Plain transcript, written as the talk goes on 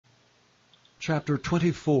Chapter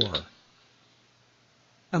 24.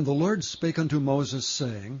 And the Lord spake unto Moses,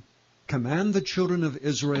 saying, Command the children of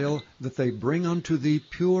Israel that they bring unto thee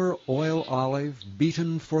pure oil olive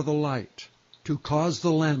beaten for the light, to cause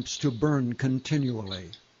the lamps to burn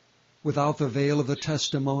continually. Without the veil of the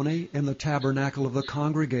testimony, in the tabernacle of the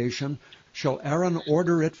congregation, shall Aaron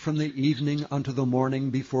order it from the evening unto the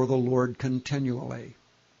morning before the Lord continually.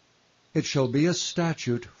 It shall be a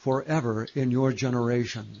statute forever in your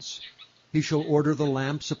generations. He shall order the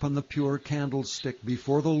lamps upon the pure candlestick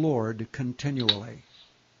before the Lord continually.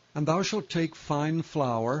 And thou shalt take fine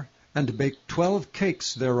flour, and bake 12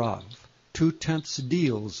 cakes thereof. 2/10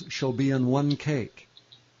 deals shall be in one cake.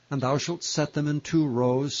 And thou shalt set them in 2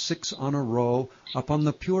 rows, 6 on a row, upon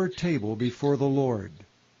the pure table before the Lord.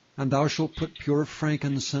 And thou shalt put pure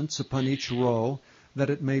frankincense upon each row, that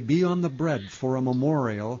it may be on the bread for a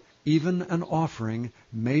memorial, even an offering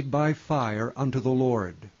made by fire unto the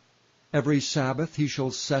Lord. Every Sabbath he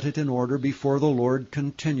shall set it in order before the Lord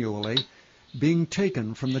continually, being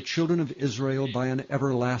taken from the children of Israel by an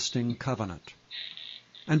everlasting covenant.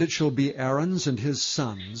 And it shall be Aaron's and his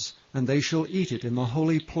sons, and they shall eat it in the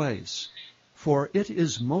holy place. For it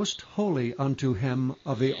is most holy unto him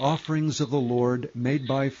of the offerings of the Lord made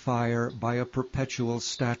by fire by a perpetual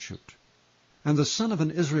statute. And the son of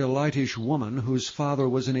an Israelitish woman, whose father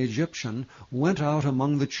was an Egyptian, went out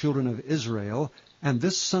among the children of Israel, and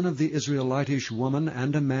this son of the Israelitish woman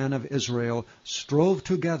and a man of Israel strove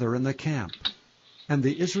together in the camp. And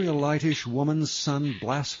the Israelitish woman's son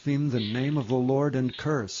blasphemed the name of the Lord and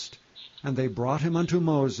cursed. And they brought him unto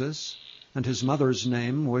Moses, and his mother's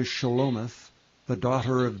name was Shelomith, the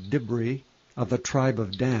daughter of Dibri, of the tribe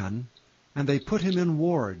of Dan. And they put him in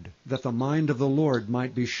ward, that the mind of the Lord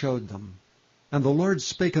might be showed them. And the Lord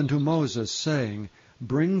spake unto Moses, saying,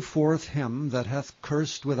 Bring forth him that hath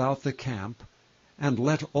cursed without the camp, and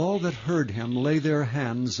let all that heard him lay their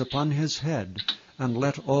hands upon his head, and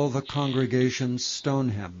let all the congregation stone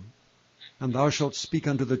him. And thou shalt speak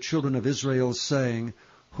unto the children of Israel, saying,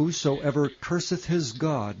 Whosoever curseth his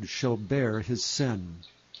God shall bear his sin.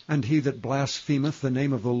 And he that blasphemeth the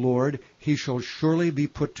name of the Lord, he shall surely be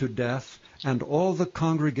put to death, and all the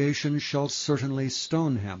congregation shall certainly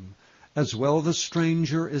stone him, as well the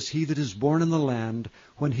stranger as he that is born in the land,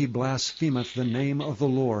 when he blasphemeth the name of the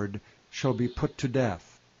Lord, shall be put to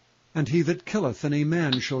death. And he that killeth any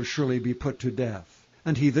man shall surely be put to death.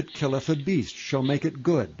 And he that killeth a beast shall make it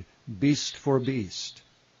good, beast for beast.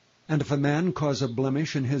 And if a man cause a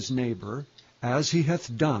blemish in his neighbor, as he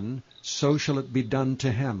hath done, so shall it be done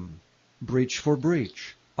to him. Breach for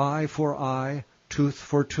breach, eye for eye, tooth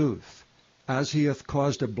for tooth. As he hath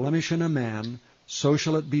caused a blemish in a man, so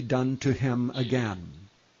shall it be done to him again.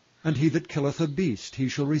 And he that killeth a beast, he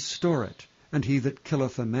shall restore it. And he that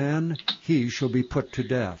killeth a man, he shall be put to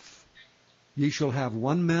death. Ye shall have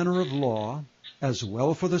one manner of law, as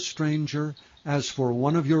well for the stranger as for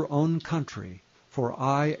one of your own country, for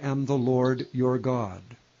I am the Lord your God.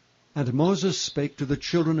 And Moses spake to the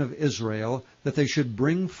children of Israel, that they should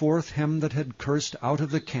bring forth him that had cursed out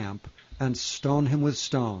of the camp, and stone him with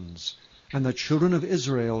stones. And the children of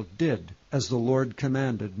Israel did as the Lord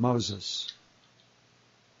commanded Moses.